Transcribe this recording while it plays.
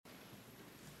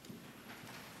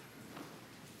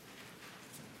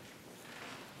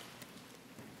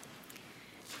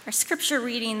Our scripture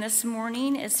reading this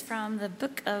morning is from the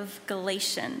book of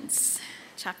Galatians,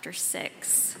 chapter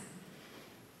 6.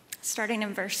 Starting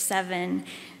in verse 7,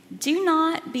 "Do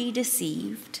not be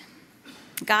deceived.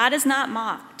 God is not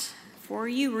mocked, for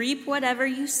you reap whatever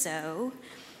you sow.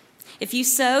 If you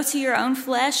sow to your own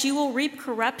flesh, you will reap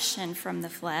corruption from the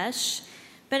flesh.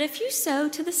 But if you sow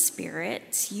to the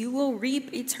Spirit, you will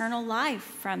reap eternal life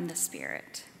from the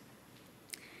Spirit.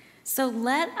 So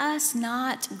let us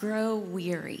not grow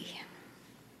weary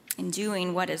in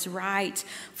doing what is right,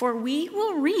 for we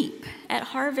will reap at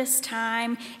harvest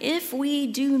time if we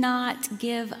do not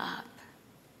give up.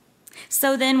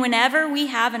 So then, whenever we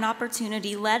have an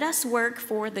opportunity, let us work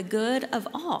for the good of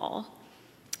all,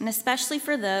 and especially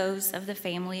for those of the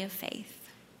family of faith."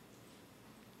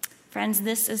 Friends,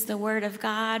 this is the word of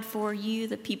God for you,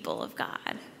 the people of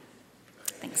God.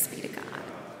 Thanks be to God.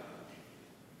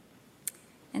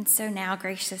 And so now,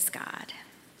 gracious God,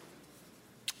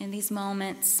 in these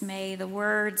moments, may the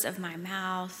words of my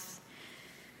mouth,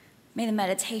 may the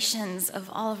meditations of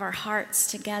all of our hearts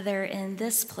together in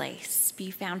this place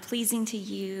be found pleasing to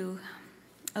you.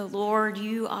 O Lord,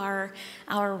 you are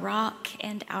our rock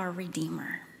and our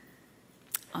Redeemer.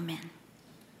 Amen.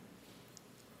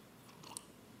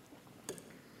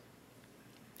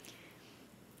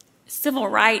 Civil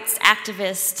rights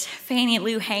activist Fannie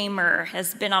Lou Hamer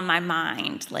has been on my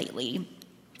mind lately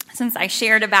since I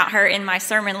shared about her in my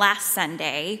sermon last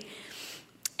Sunday.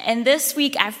 And this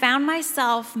week I found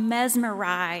myself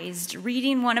mesmerized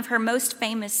reading one of her most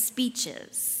famous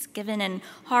speeches given in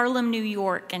Harlem, New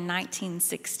York in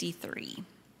 1963.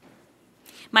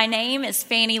 "My name is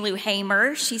Fannie Lou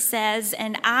Hamer," she says,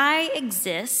 "and I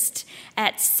exist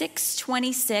at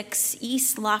 626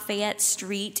 East Lafayette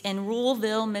Street in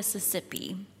Louisville,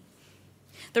 Mississippi.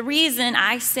 The reason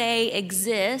I say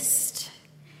exist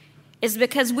is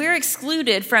because we're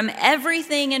excluded from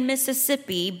everything in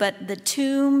Mississippi but the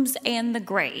tombs and the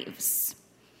graves.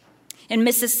 In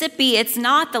Mississippi, it's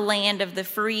not the land of the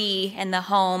free and the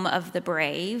home of the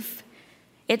brave.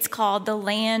 It's called the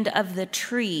land of the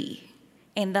tree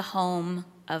and the home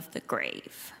of the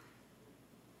grave."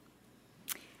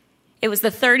 It was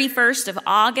the 31st of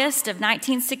August of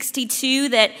 1962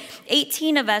 that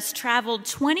 18 of us traveled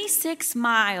 26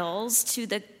 miles to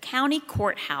the county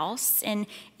courthouse in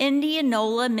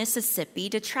Indianola, Mississippi,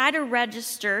 to try to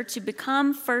register to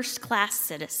become first-class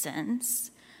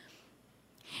citizens.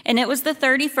 And it was the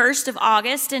 31st of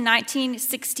August in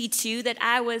 1962 that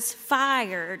I was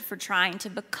fired for trying to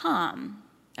become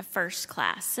a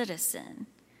first-class citizen.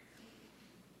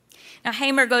 Now,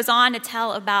 Hamer goes on to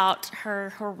tell about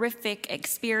her horrific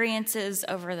experiences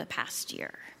over the past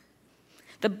year.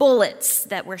 The bullets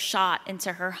that were shot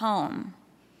into her home.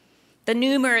 The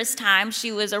numerous times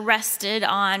she was arrested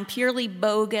on purely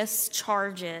bogus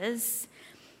charges.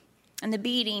 And the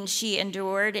beating she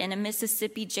endured in a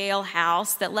Mississippi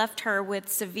jailhouse that left her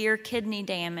with severe kidney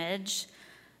damage,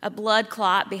 a blood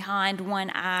clot behind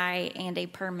one eye, and a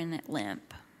permanent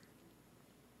limp.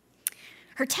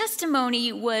 Her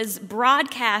testimony was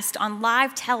broadcast on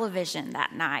live television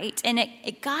that night, and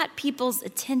it got people's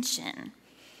attention.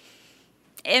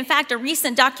 In fact, a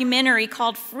recent documentary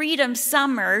called Freedom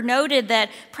Summer noted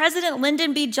that President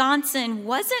Lyndon B. Johnson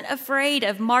wasn't afraid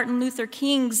of Martin Luther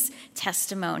King's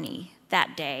testimony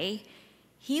that day.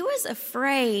 He was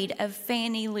afraid of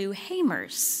Fannie Lou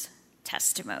Hamer's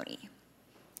testimony,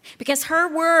 because her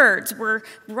words were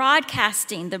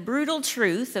broadcasting the brutal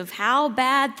truth of how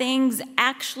bad things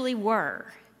actually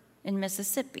were in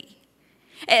Mississippi.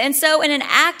 And so, in an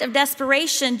act of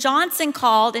desperation, Johnson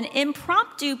called an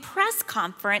impromptu press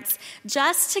conference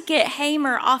just to get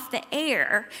Hamer off the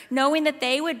air, knowing that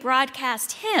they would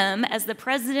broadcast him as the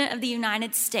President of the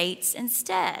United States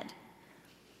instead.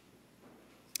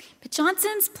 But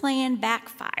Johnson's plan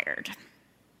backfired,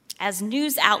 as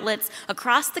news outlets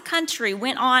across the country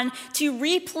went on to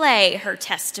replay her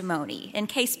testimony in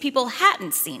case people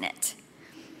hadn't seen it.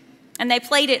 And they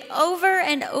played it over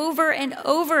and over and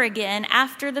over again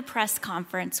after the press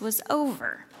conference was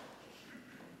over.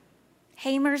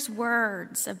 Hamer's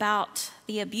words about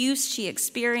the abuse she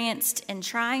experienced in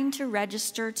trying to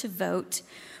register to vote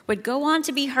would go on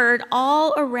to be heard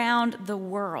all around the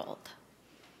world.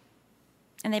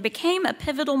 And they became a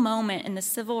pivotal moment in the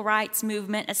civil rights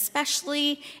movement,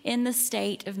 especially in the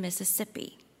state of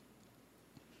Mississippi.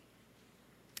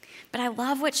 But I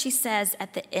love what she says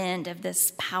at the end of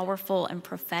this powerful and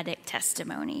prophetic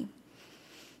testimony.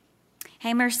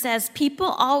 Hamer says, "People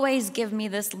always give me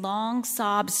this long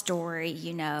sob story,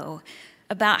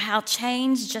 about how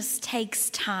change just takes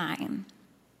time.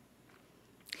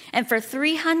 And for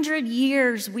 300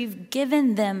 years, we've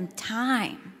given them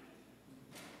time.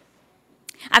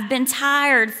 I've been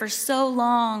tired for so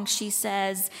long, she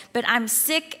says, but I'm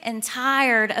sick and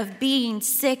tired of being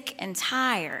sick and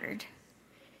tired.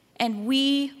 And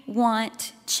we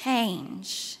want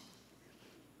change.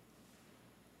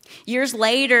 Years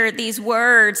later, these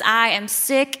words, I am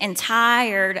sick and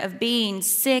tired of being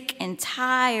sick and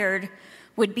tired,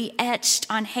 would be etched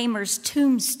on Hamer's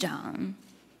tombstone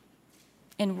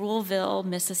in Louisville,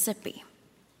 Mississippi.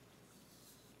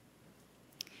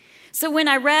 So when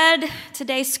I read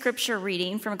today's scripture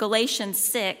reading from Galatians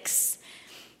 6,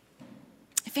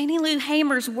 Fannie Lou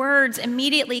Hamer's words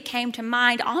immediately came to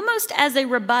mind almost as a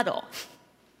rebuttal.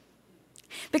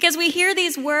 Because we hear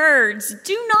these words,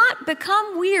 do not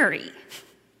become weary,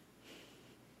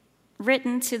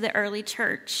 written to the early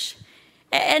church.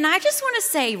 And I just want to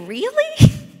say,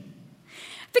 really?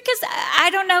 Because I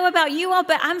don't know about you all,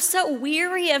 but I'm so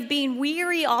weary of being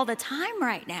weary all the time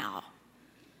right now.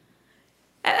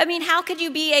 I mean, how could you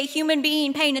be a human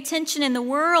being paying attention in the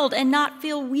world and not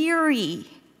feel weary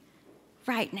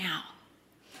right now?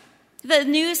 The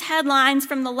news headlines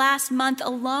from the last month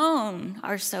alone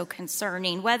are so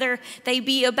concerning, whether they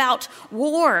be about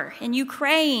war in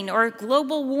Ukraine or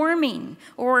global warming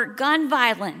or gun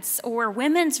violence or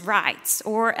women's rights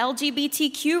or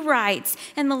LGBTQ rights,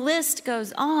 and the list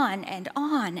goes on and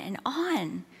on and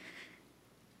on.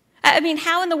 I mean,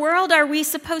 how in the world are we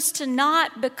supposed to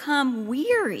not become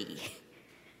weary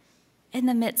in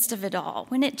the midst of it all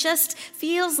when it just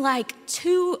feels like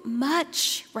too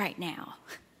much right now?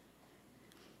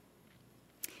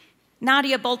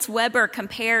 Nadia Boltz-Weber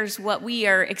compares what we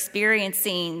are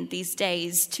experiencing these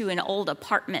days to an old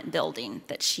apartment building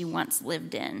that she once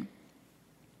lived in.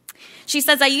 She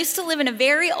says, I used to live in a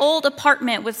very old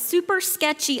apartment with super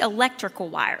sketchy electrical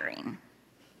wiring.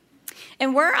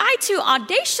 And were I to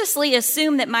audaciously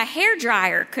assume that my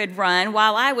hairdryer could run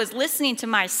while I was listening to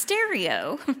my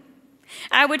stereo,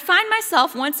 I would find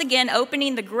myself once again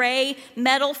opening the gray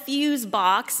metal fuse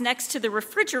box next to the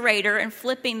refrigerator and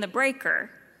flipping the breaker.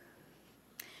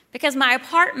 Because my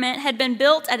apartment had been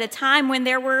built at a time when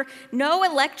there were no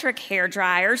electric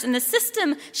hairdryers and the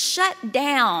system shut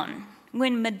down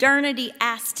when modernity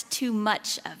asked too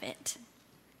much of it.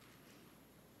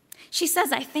 She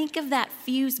says, I think of that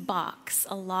fuse box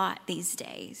a lot these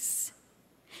days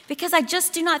because I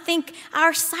just do not think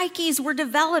our psyches were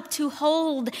developed to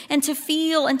hold and to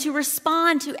feel and to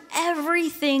respond to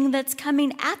everything that's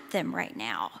coming at them right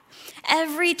now.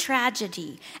 Every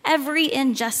tragedy, every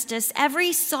injustice,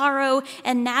 every sorrow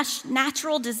and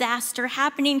natural disaster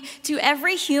happening to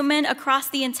every human across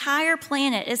the entire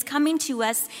planet is coming to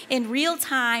us in real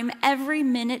time every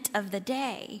minute of the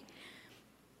day.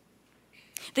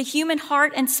 The human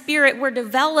heart and spirit were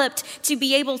developed to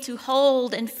be able to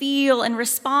hold and feel and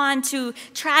respond to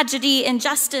tragedy,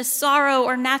 injustice, sorrow,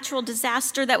 or natural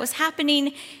disaster that was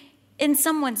happening in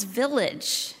someone's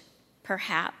village,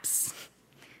 perhaps.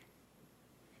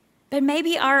 But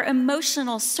maybe our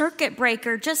emotional circuit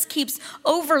breaker just keeps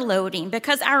overloading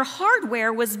because our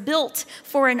hardware was built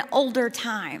for an older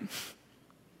time.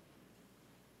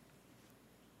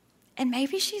 And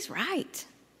maybe she's right.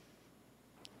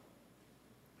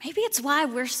 Maybe it's why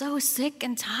we're so sick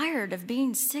and tired of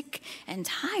being sick and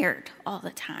tired all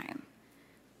the time.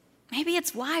 Maybe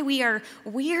it's why we are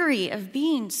weary of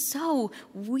being so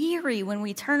weary when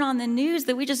we turn on the news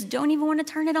that we just don't even want to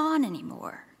turn it on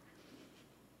anymore.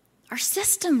 Our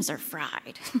systems are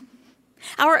fried.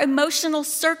 Our emotional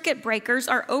circuit breakers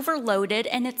are overloaded,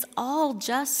 and it's all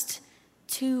just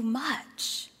too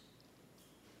much.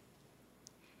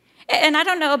 And I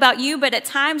don't know about you, but at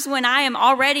times when I am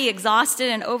already exhausted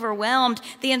and overwhelmed,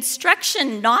 the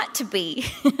instruction not to be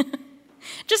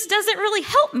just doesn't really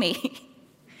help me.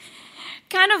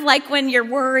 Kind of like when you're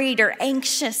worried or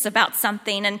anxious about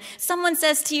something and someone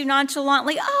says to you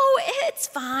nonchalantly, oh, it's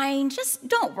fine, just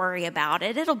don't worry about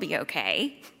it, it'll be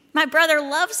okay. My brother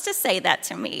loves to say that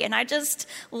to me, and I just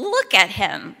look at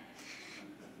him.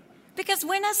 Because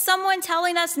when has someone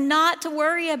telling us not to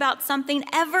worry about something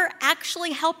ever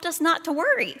actually helped us not to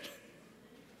worry?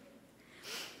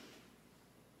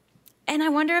 And I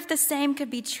wonder if the same could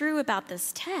be true about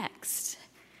this text.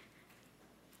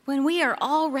 When we are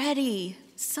already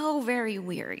so very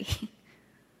weary,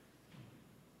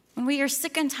 when we are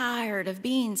sick and tired of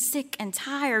being sick and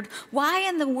tired, why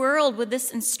in the world would this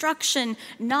instruction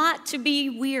not to be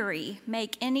weary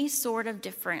make any sort of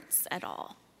difference at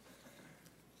all?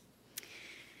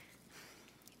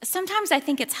 Sometimes I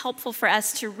think it's helpful for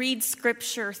us to read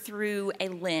Scripture through a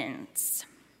lens.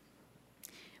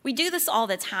 We do this all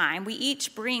the time. We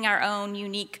each bring our own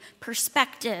unique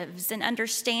perspectives and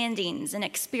understandings and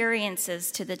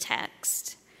experiences to the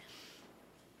text.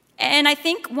 And I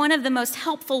think one of the most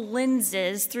helpful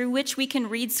lenses through which we can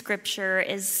read Scripture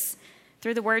is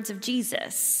through the words of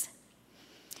Jesus.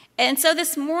 And so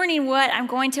this morning, what I'm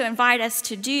going to invite us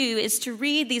to do is to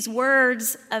read these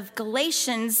words of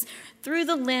Galatians through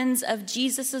the lens of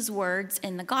Jesus' words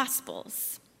in the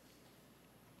Gospels.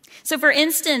 So for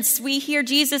instance, we hear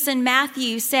Jesus in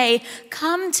Matthew say,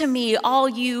 "Come to me, all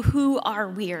you who are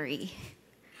weary,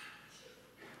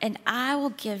 and I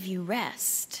will give you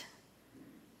rest.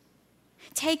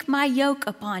 Take my yoke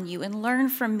upon you and learn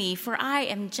from me, for I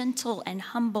am gentle and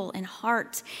humble in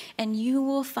heart, and you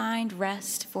will find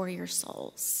rest for your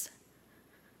souls.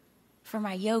 For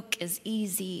my yoke is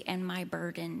easy and my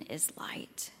burden is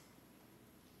light."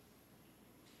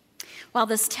 While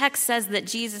this text says that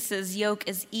Jesus' yoke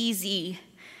is easy,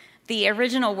 the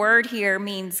original word here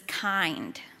means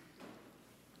kind.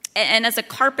 And as a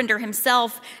carpenter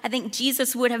himself, I think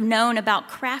Jesus would have known about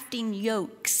crafting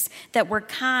yokes that were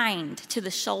kind to the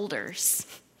shoulders,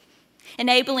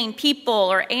 enabling people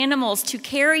or animals to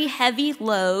carry heavy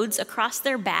loads across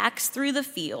their backs through the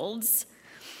fields.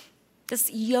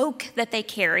 This yoke that they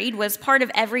carried was part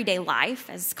of everyday life,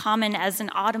 as common as an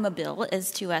automobile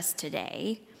is to us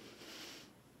today.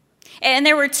 And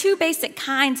there were two basic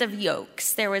kinds of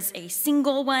yokes. There was a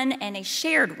single one and a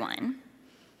shared one.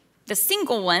 The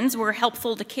single ones were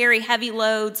helpful to carry heavy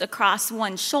loads across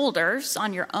one's shoulders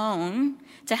on your own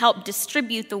to help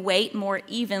distribute the weight more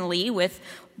evenly, with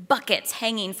buckets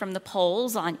hanging from the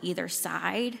poles on either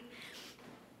side.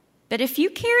 But if you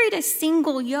carried a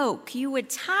single yoke, you would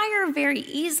tire very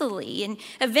easily, and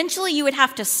eventually you would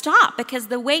have to stop because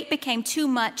the weight became too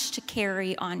much to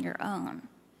carry on your own.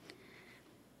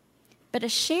 But a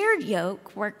shared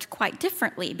yoke worked quite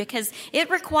differently because it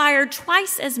required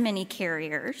twice as many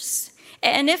carriers.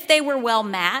 And if they were well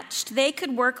matched, they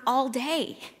could work all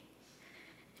day.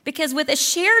 Because with a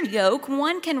shared yoke,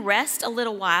 one can rest a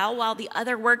little while the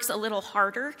other works a little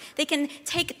harder. They can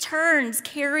take turns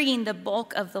carrying the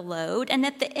bulk of the load. And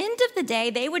at the end of the day,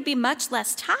 they would be much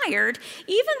less tired,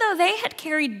 even though they had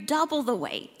carried double the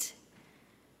weight,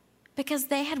 because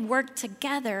they had worked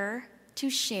together to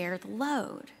share the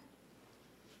load.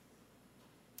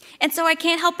 And so I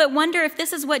can't help but wonder if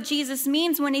this is what Jesus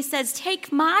means when he says,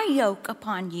 "Take my yoke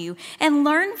upon you and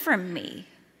learn from me."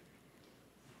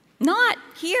 Not,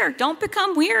 "Here, don't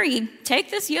become weary. Take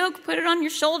this yoke, put it on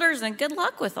your shoulders, and good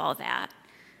luck with all that."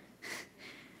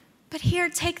 But here,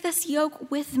 take this yoke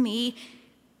with me.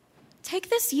 Take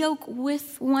this yoke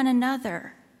with one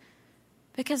another,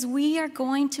 because we are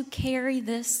going to carry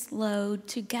this load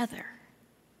together.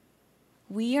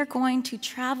 We are going to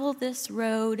travel this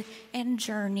road and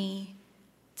journey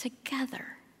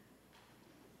together.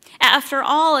 After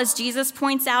all, as Jesus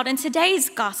points out in today's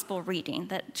gospel reading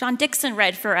that John Dixon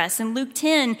read for us in Luke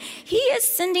 10, he is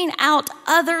sending out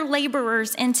other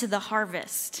laborers into the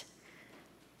harvest.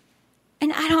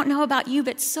 And I don't know about you,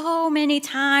 but so many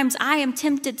times I am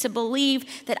tempted to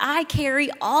believe that I carry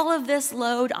all of this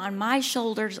load on my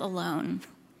shoulders alone.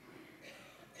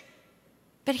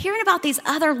 But hearing about these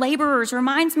other laborers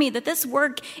reminds me that this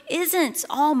work isn't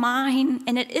all mine,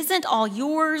 and it isn't all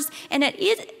yours, and it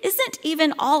isn't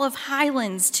even all of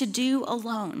Highland's to do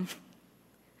alone.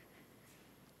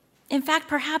 In fact,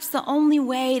 perhaps the only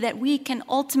way that we can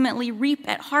ultimately reap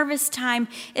at harvest time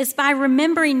is by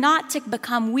remembering not to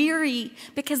become weary,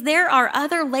 because there are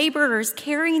other laborers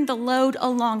carrying the load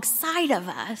alongside of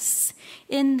us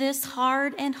in this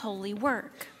hard and holy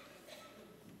work.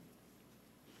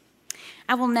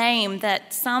 I will name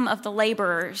that some of the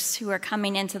laborers who are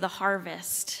coming into the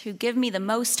harvest, who give me the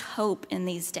most hope in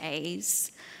these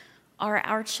days, are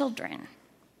our children.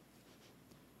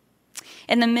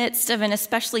 In the midst of an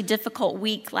especially difficult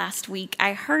week last week,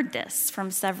 I heard this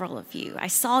from several of you. I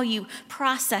saw you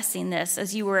processing this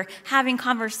as you were having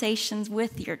conversations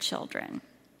with your children.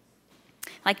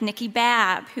 Like Nikki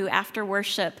Babb, who after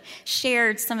worship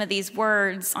shared some of these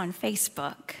words on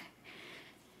Facebook.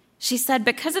 She said,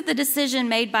 "Because of the decision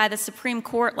made by the Supreme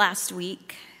Court last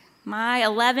week, my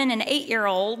 11 and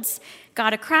 8-year-olds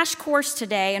got a crash course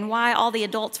today in why all the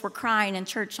adults were crying in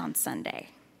church on Sunday.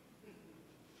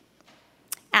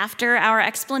 After our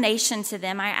explanation to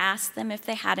them, I asked them if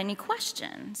they had any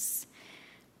questions.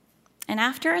 And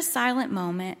after a silent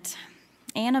moment,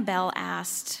 Annabelle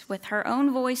asked, with her own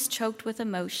voice choked with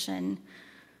emotion,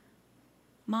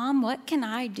 'Mom, what can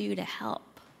I do to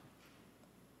help?'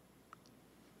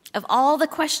 Of all the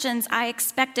questions I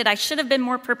expected, I should have been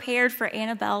more prepared for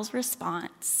Annabelle's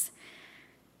response,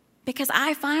 because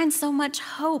I find so much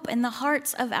hope in the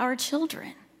hearts of our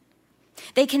children.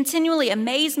 They continually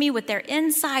amaze me with their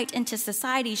insight into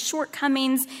society's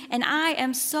shortcomings, and I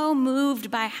am so moved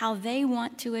by how they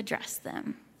want to address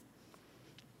them.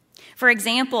 For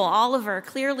example, Oliver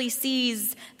clearly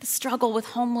sees the struggle with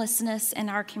homelessness in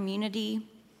our community,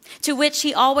 to which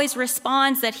he always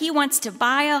responds that he wants to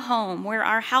buy a home where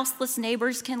our houseless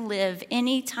neighbors can live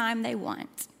anytime they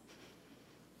want.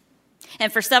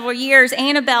 And for several years,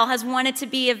 Annabelle has wanted to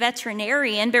be a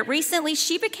veterinarian, but recently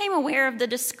she became aware of the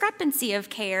discrepancy of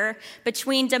care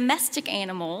between domestic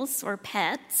animals, or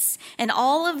pets, and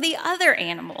all of the other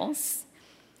animals.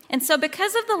 And so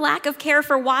because of the lack of care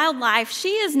for wildlife, she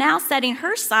is now setting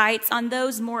her sights on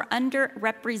those more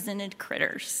underrepresented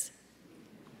critters.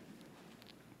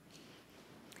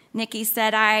 Nikki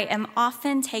said, "I am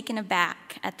often taken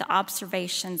aback at the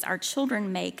observations our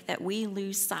children make that we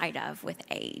lose sight of with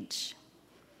age."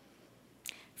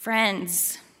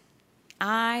 Friends,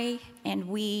 I and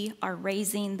we are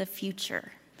raising the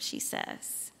future, she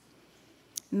says.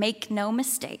 Make no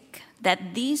mistake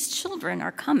that these children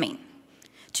are coming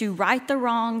to right the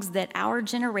wrongs that our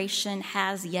generation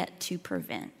has yet to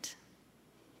prevent.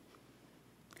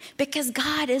 Because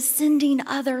God is sending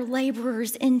other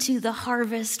laborers into the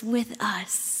harvest with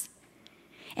us.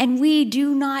 And we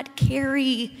do not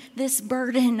carry this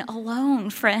burden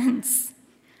alone, friends.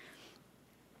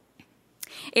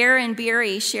 Erin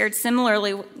Beery shared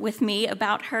similarly with me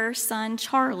about her son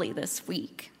Charlie this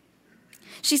week.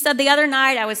 She said, "The other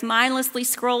night I was mindlessly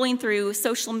scrolling through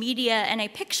social media and a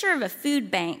picture of a food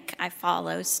bank I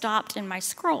follow stopped in my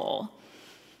scroll.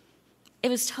 It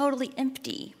was totally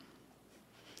empty.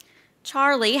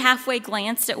 Charlie halfway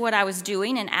glanced at what I was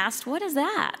doing and asked, 'What is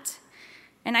that?'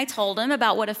 And I told him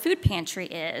about what a food pantry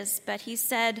is, but he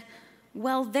said,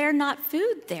 'Well, they're not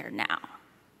food there now.'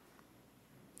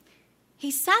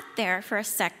 He sat there for a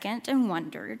second and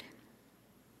wondered.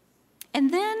 And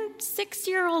then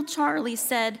 6-year-old Charlie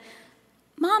said,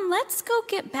 'Mom, let's go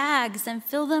get bags and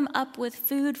fill them up with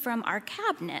food from our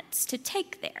cabinets to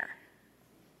take there.'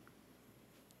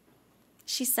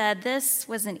 She said this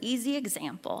was an easy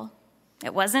example.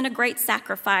 It wasn't a great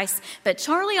sacrifice, but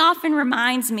Charlie often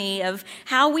reminds me of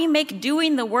how we make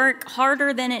doing the work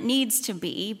harder than it needs to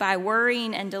be by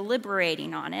worrying and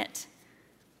deliberating on it.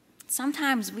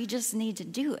 Sometimes we just need to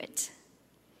do it."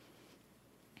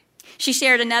 She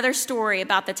shared another story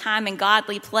about the time in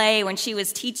Godly Play when she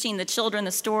was teaching the children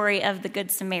the story of the Good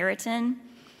Samaritan.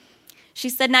 She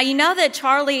said, "Now you know that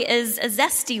Charlie is a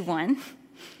zesty one.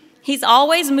 He's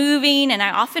always moving, and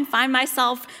I often find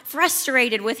myself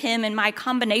frustrated with him in my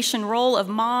combination role of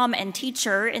mom and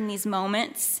teacher in these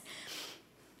moments.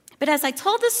 But as I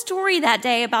told the story that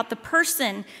day about the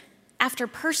person after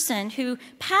person who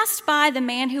passed by the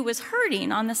man who was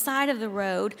hurting on the side of the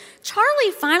road,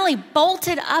 Charlie finally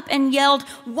bolted up and yelled,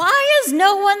 'Why is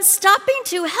no one stopping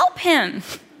to help him?'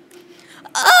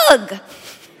 Ugh!"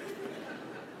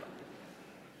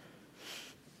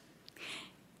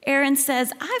 Erin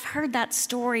says, "I've heard that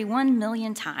story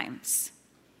 1,000,000 times.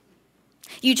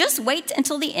 You just wait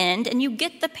until the end and you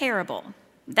get the parable.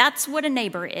 That's what a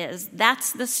neighbor is.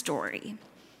 That's the story."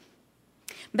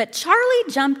 But Charlie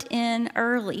jumped in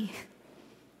early.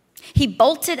 He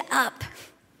bolted up.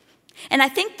 And I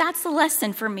think that's the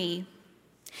lesson for me.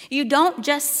 You don't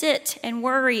just sit and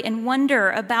worry and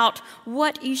wonder about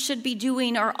what you should be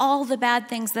doing or all the bad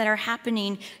things that are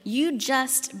happening. You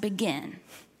just begin.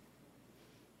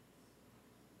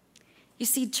 You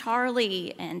see,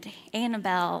 Charlie and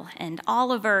Annabelle and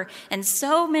Oliver and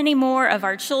so many more of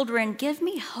our children give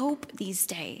me hope these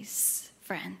days,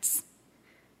 friends.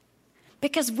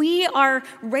 Because we are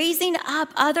raising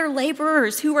up other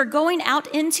laborers who are going out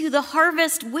into the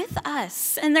harvest with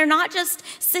us. And they're not just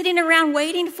sitting around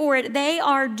waiting for it, they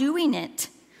are doing it.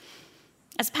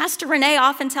 As Pastor Renee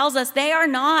often tells us, they are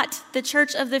not the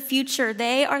church of the future,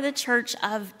 they are the church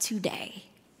of today.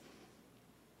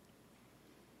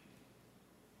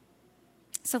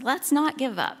 So let's not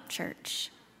give up,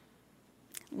 church.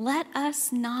 Let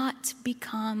us not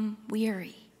become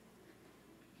weary.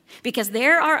 Because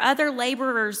there are other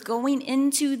laborers going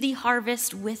into the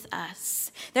harvest with us.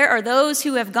 There are those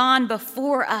who have gone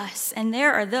before us, and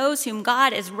there are those whom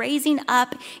God is raising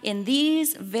up in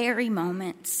these very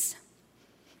moments.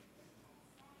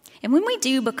 And when we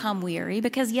do become weary,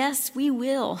 because yes, we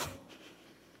will,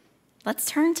 let's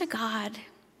turn to God,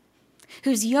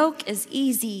 whose yoke is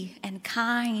easy and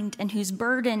kind, and whose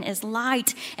burden is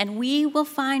light, and we will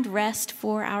find rest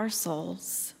for our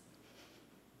souls.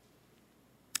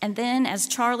 And then, as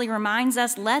Charlie reminds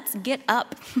us, let's get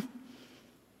up.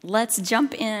 Let's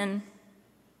jump in.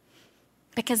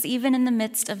 Because even in the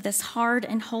midst of this hard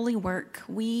and holy work,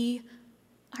 we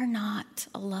are not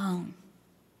alone.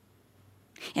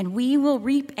 and we will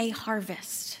reap a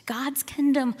harvest. God's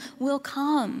kingdom will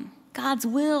come. God's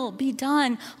will be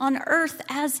done on earth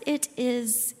as it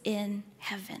is in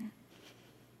heaven.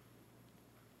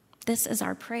 This is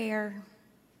our prayer.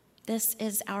 This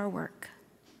is our work.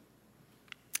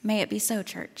 May it be so,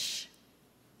 church.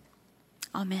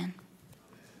 Amen.